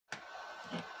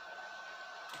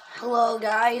Hello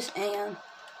guys, and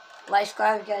like,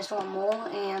 subscribe if you guys want more.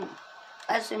 And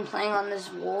I've been playing on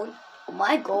this world.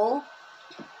 My goal,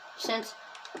 since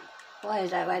what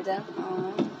is that right there? I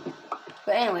don't know.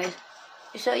 But anyways,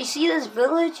 so you see this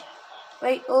village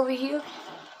right over here?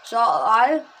 So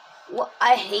I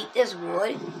hate this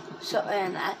wood. So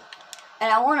and I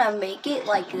want to make it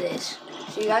like this.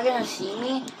 So you're gonna see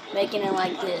me making it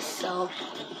like this. So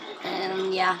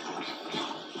and yeah.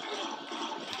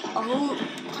 Oh,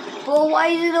 bro, why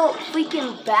is it a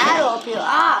freaking battle up here?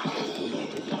 Ah!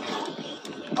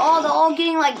 Oh, they're all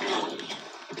getting like...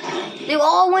 They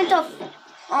all went to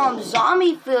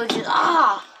zombie villages.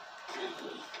 Ah!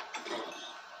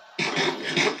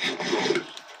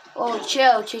 Oh,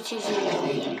 chill.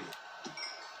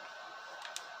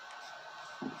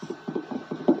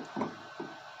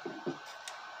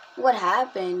 What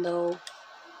happened, though?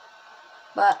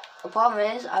 But the problem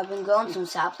is, I've been growing some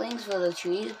saplings for the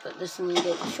trees, but this one get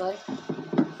destroyed.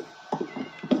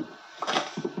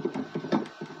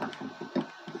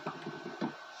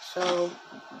 So,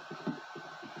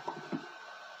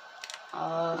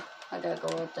 I gotta go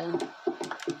right there.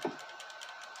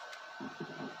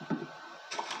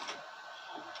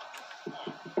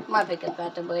 Might pick up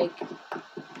at the break.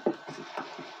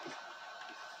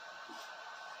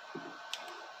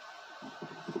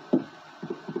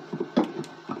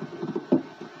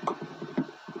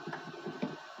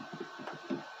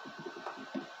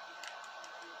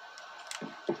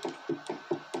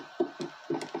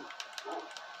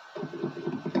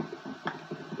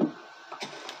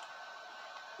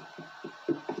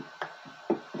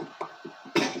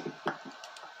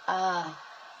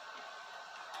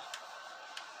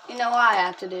 You know what I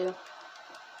have to do?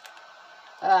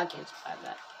 I can't survive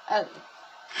that. Okay.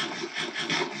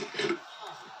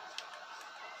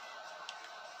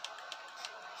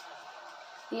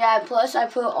 Yeah, plus I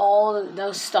put all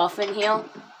those stuff in here.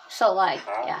 So, like,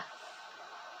 yeah.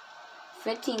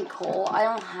 15 coal, I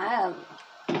don't have.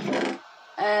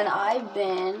 And I've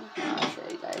been, I'll show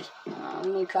you guys. Let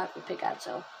me craft the pickaxe.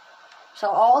 So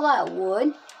all that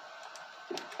wood,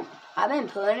 I've been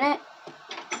putting it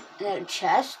in a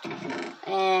chest.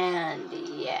 And,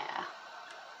 yeah.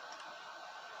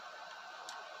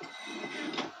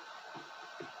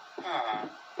 I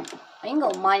can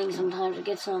go mining sometimes to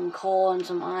get some coal and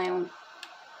some iron.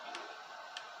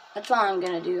 That's what I'm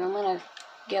gonna do. I'm gonna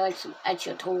get like some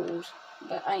extra tools.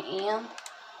 But I am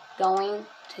going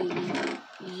to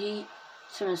yeet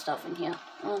some of the stuff in here.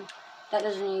 That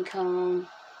doesn't need cone.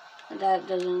 That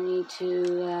doesn't need to.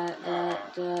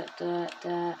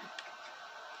 That.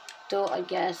 Dirt, I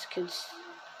guess, could.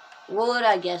 Wood,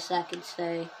 I guess that could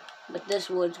stay. But this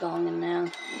wood's going in now.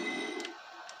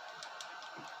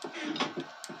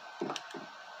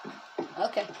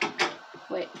 Okay.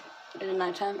 Wait. Is it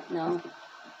nighttime? No.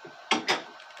 I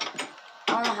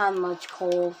don't have much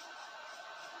coal.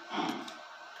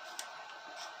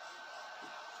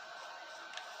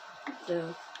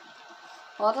 Dude.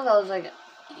 Well, I thought that was like an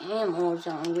animal or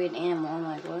something. Weird animal. I'm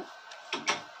like, what?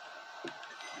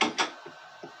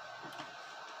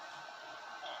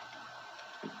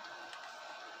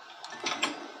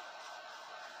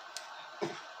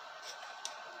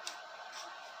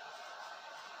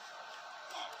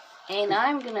 And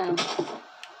I'm gonna...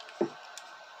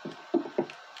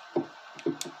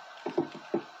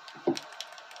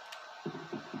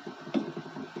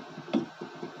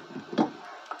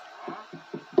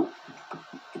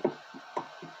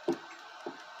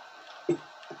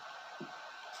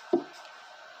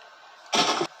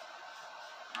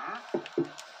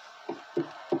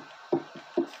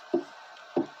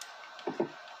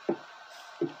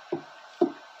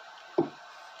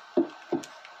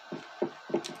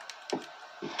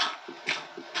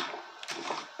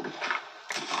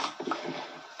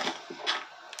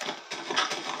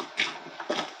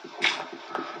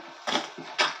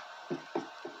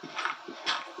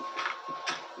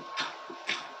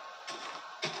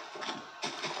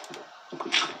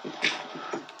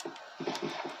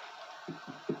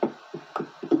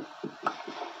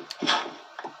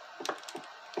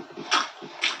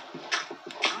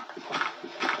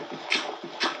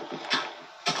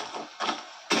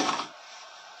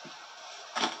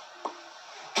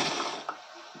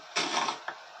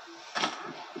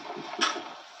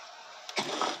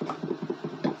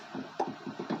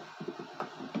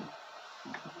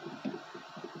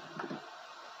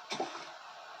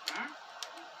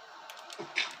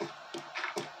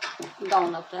 I'm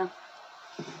going up there.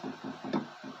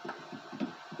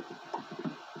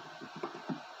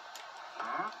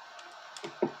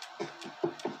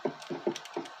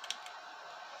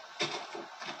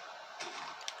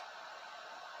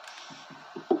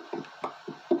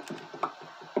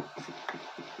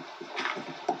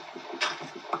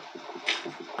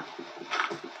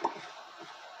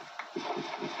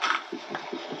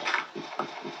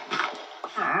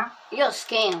 You're a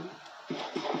scam.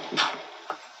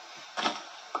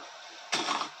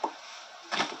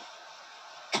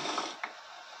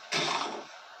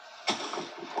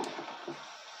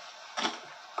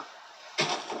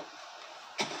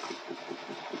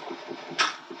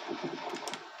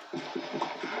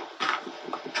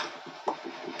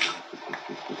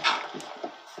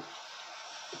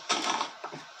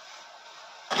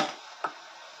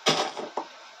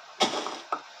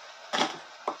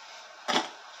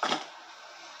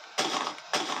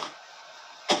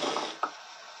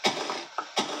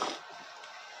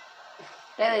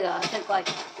 There we go. It took like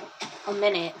a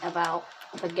minute about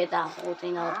to get that whole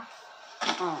thing up.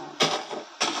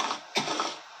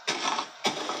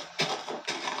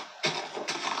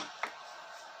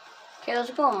 Okay,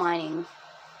 let's go mining.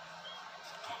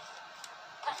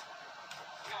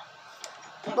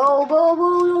 Bo,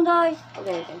 don't die.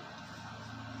 Okay.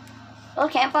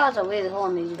 Those campfires are really cool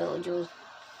in these villages.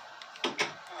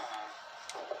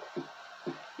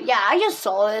 Yeah, I just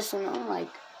saw this and I'm like,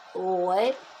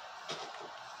 what?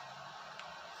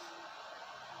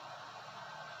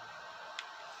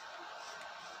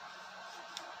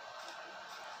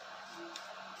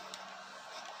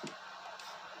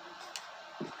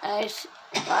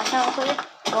 Last time I played,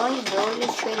 all these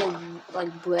villages traded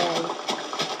like bread.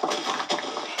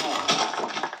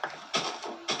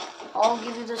 I'll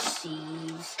give you the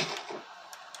seeds.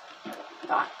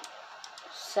 Got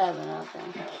 7 of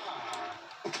them.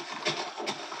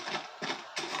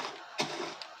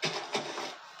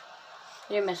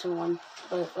 You're missing one,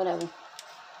 but whatever.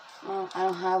 Oh, I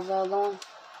don't have the other one.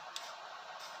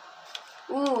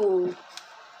 Ooh,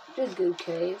 this is a good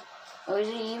cave. Oh, is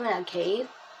it even a cave?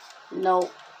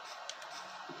 Nope.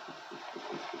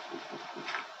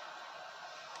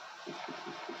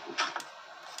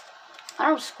 I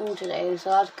don't have school today, so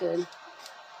that's good.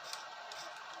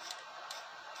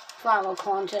 Final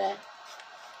corn today.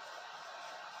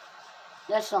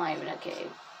 That's not even a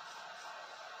cave.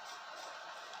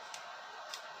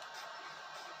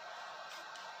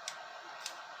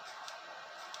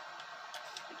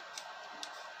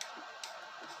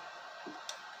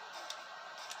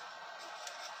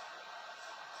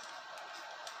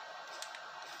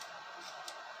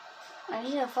 I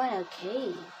need to find a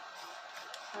cave.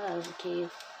 Oh, that was a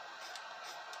cave.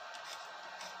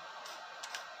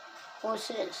 What's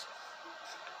this?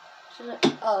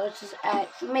 Oh, this is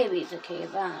maybe it's a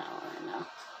cave. I don't know.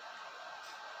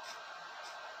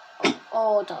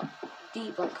 Oh, it's a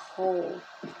deep like hole.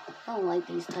 I don't like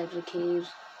these types of caves.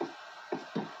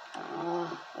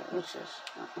 What's this?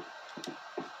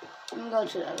 I'm gonna go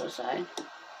to the other side.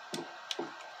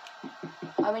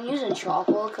 I've been using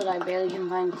charcoal because I barely can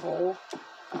find coal.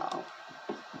 Oh.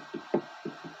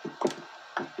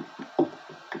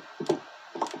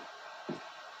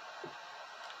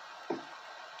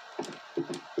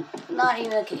 Not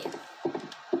even a cave.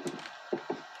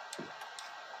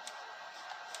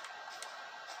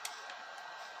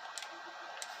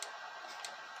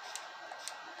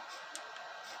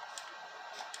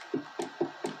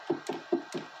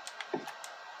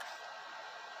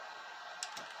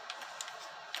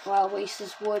 Well, I'll waste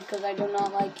this wood because I do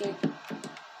not like it.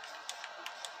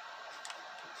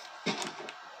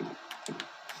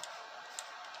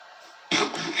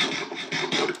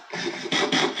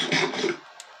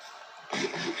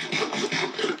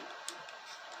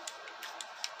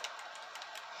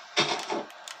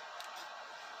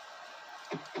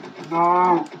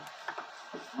 No.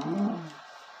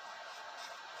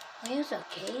 Where's a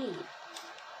cave?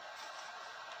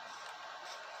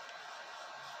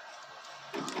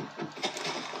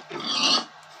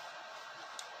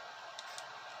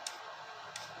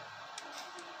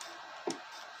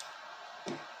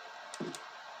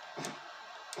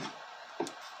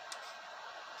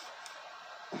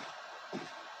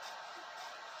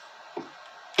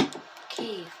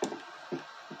 Cave.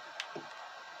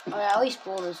 Oh, I always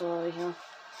spoil this over here.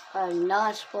 I have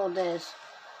not spoiled this.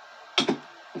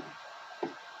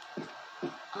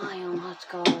 Iron, let's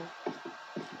go.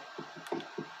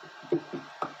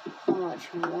 How much?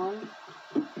 1,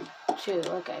 2.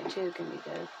 Okay, 2 can be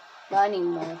good. But I need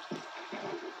more.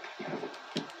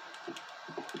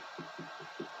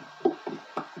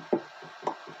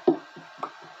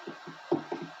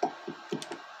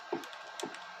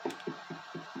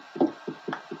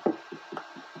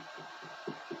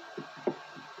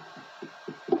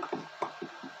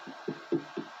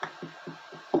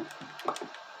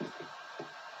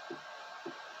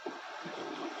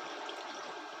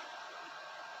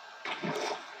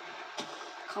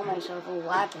 Call myself a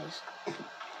lapis.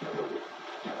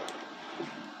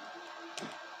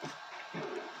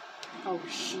 Oh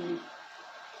shoot.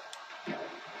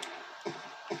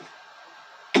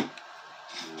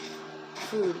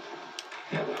 food.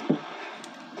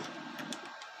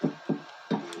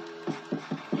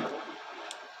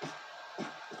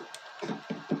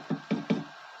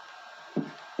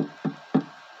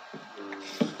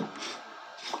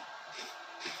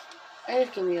 This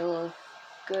can be a little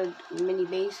good mini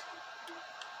base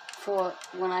for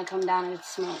when I come down and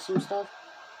smelt some stuff.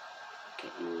 Okay.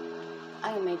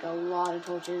 I can make a lot of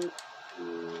torches.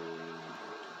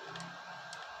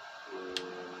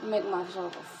 Make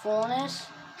myself a furnace.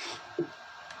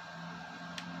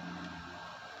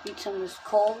 Eat some of this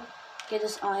coal. Get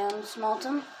this iron, smelt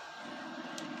them.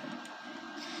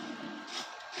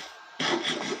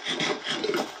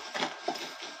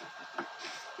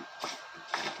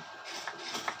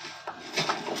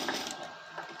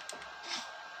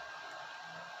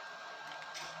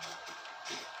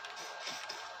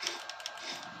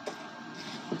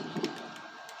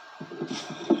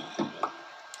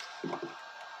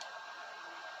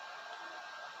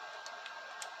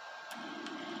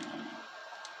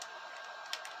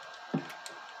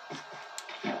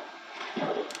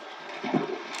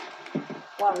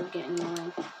 Water's getting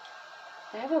annoying. Do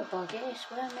I have a bucket? I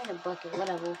swear I made a bucket.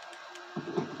 Whatever.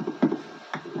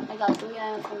 I got 3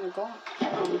 iron from the gold.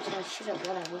 So shit up.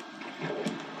 Whatever.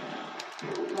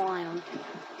 More iron.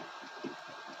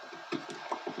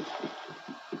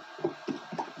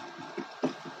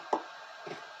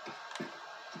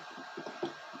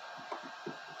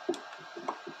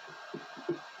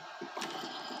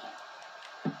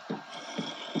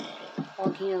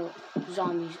 Volcano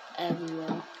zombies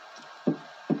everywhere.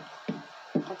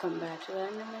 I'll come back to that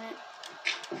in a minute.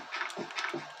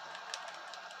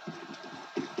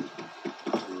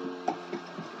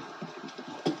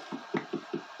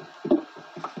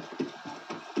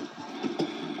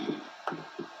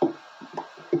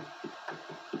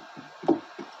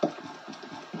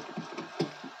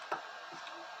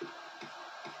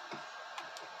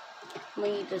 I'm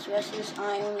gonna eat this rest of this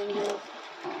iron in here.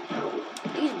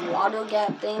 These water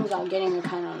gap things are getting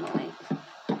kind of annoying.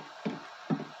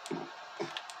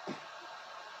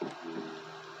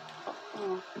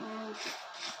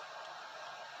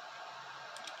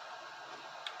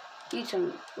 Eat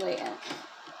some, wait,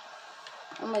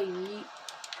 I'm gonna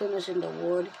put this into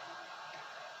wood.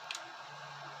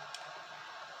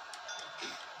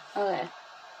 Okay,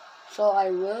 so I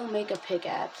will make a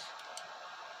pickaxe.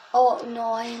 Oh,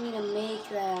 no, I didn't mean to make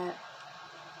that.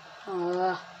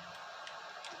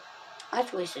 I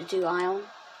just wasted 2 iron.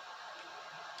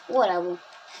 Whatever.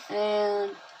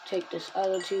 And take this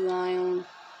other 2 iron.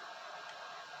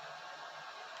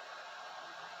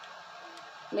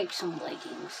 Make some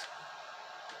leggings.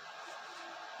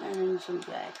 And then some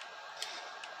bag.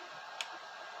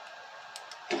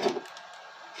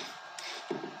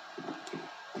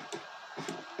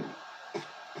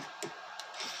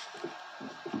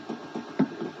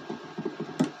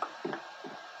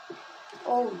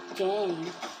 Oh,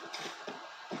 dang.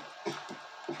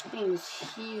 This thing is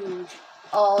huge.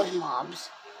 Oh, it's mobs.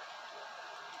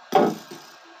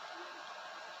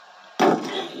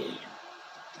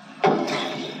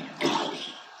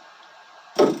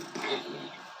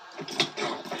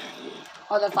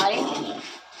 Oh, they're fighting?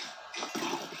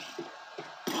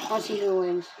 Let's see who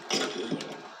wins.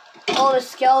 Oh, the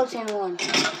skeleton won.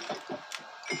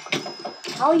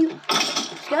 How are you?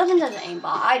 Skeleton doesn't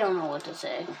aimbot. I don't know what to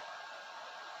say.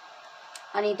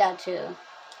 I need that too.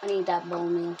 I need that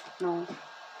bone meal. No.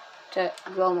 To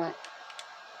grow my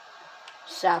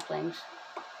saplings.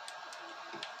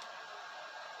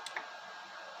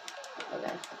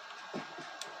 Okay.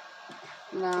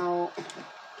 Now.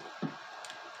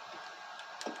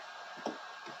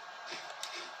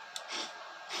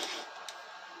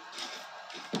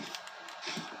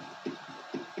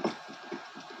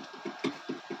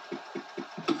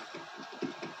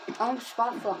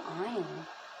 Spot for iron.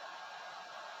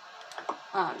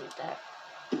 I don't need that.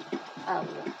 I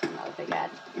don't need another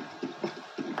pickaxe.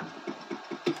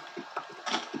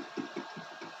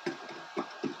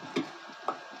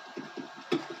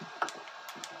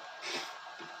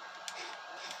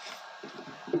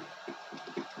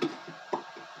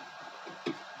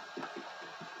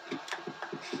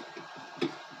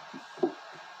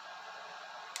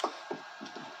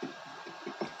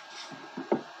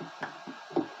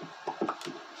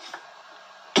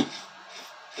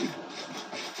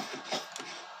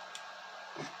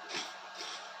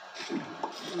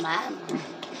 Man.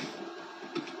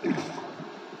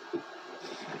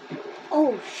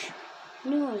 Oh,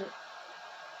 no.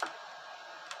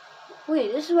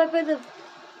 Wait, this is right by the...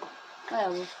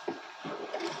 Whatever.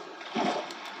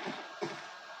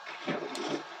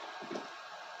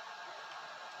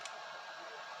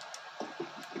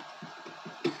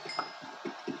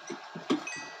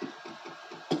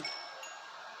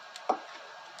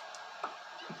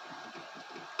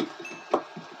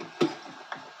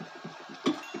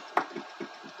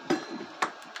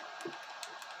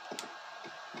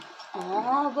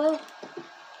 Aw, bro.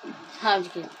 I'm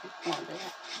just kidding. I won't do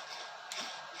that.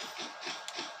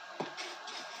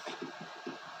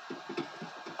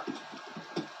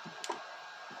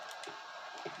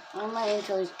 My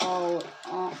intro is all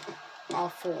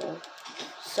full.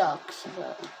 Sucks,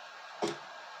 but.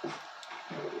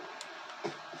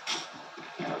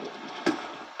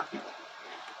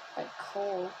 Like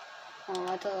coal. Oh,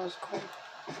 I thought it was coal.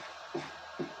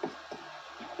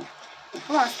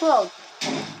 Come on, explode.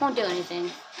 Won't do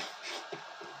anything.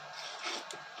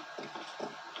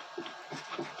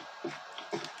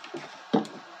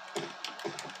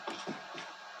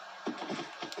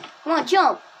 Come on,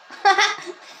 jump.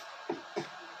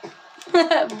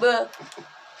 But.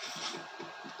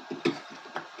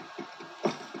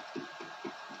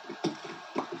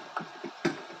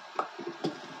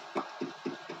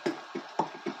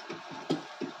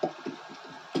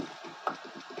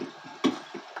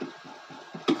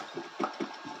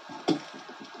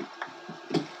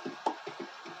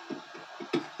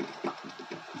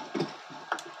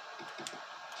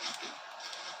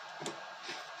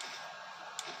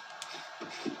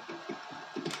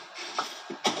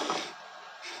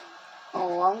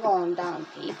 Oh, I'm going down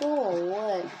people or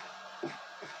what?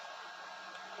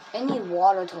 I need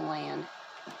water to land.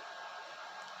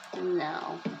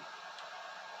 No.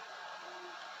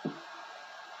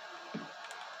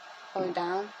 Are we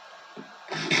down?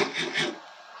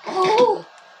 Oh!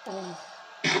 Oh.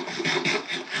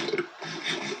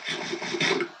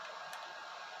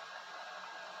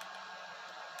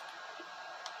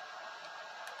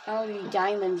 Already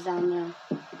diamonds down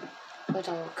there. With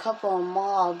a couple of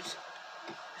mobs.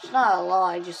 It's not a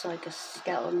lot, just like a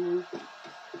skeleton.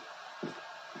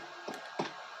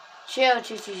 Chill,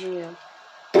 chill, chill, chill.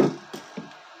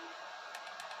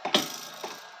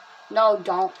 No,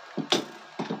 don't.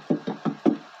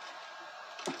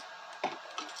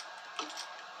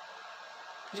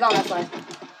 He's going that way.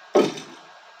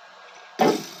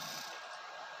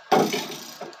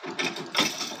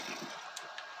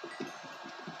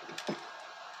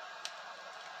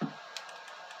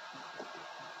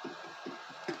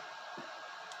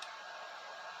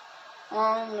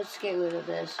 Let's get rid of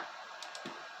this.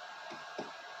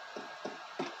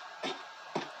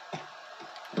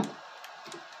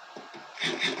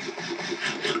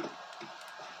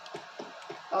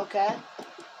 Okay.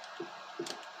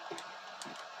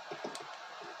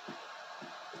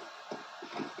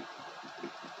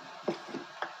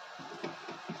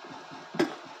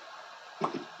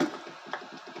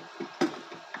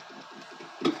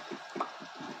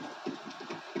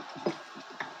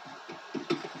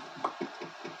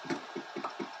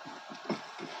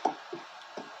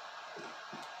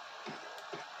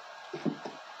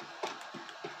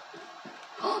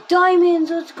 Diamonds,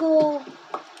 let's go.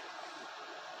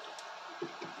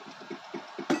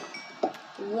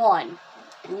 One.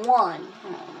 Oh.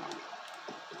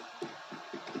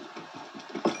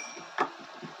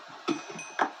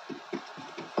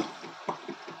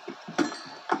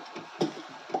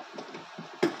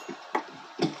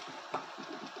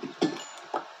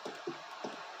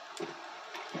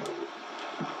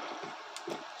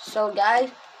 So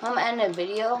guys, I'm gonna end the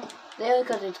video there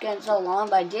because it's getting so long,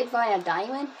 but I did find a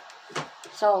diamond.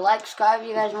 So like, subscribe if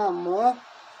you guys want more,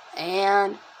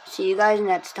 and see you guys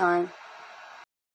next time.